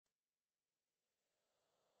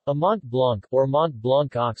A Mont Blanc, or Mont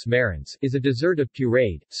Blanc aux marrons, is a dessert of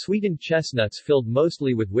pureed, sweetened chestnuts filled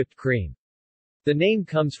mostly with whipped cream. The name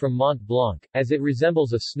comes from Mont Blanc, as it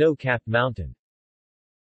resembles a snow-capped mountain.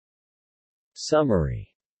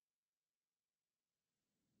 Summary.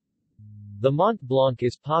 The Mont Blanc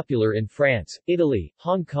is popular in France, Italy,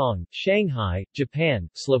 Hong Kong, Shanghai, Japan,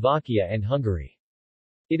 Slovakia and Hungary.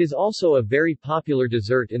 It is also a very popular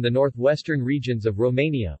dessert in the northwestern regions of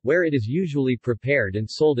Romania, where it is usually prepared and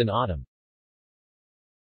sold in autumn.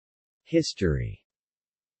 History.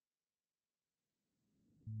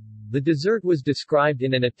 The dessert was described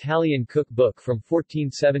in an Italian cookbook from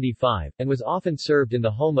 1475, and was often served in the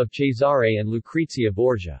home of Cesare and Lucrezia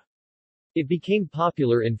Borgia. It became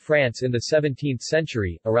popular in France in the 17th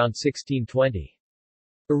century, around 1620.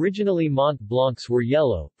 Originally Mont Blancs were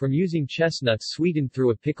yellow, from using chestnuts sweetened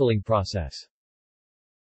through a pickling process.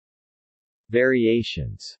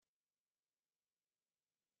 Variations.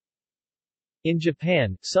 In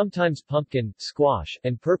Japan, sometimes pumpkin, squash,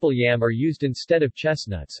 and purple yam are used instead of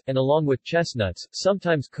chestnuts, and along with chestnuts,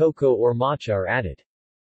 sometimes cocoa or matcha are added.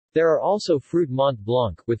 There are also fruit Mont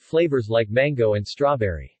Blanc, with flavors like mango and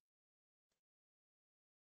strawberry.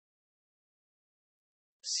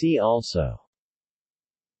 See also: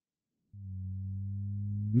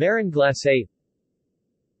 Marron glacé,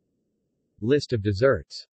 List of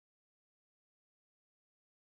desserts.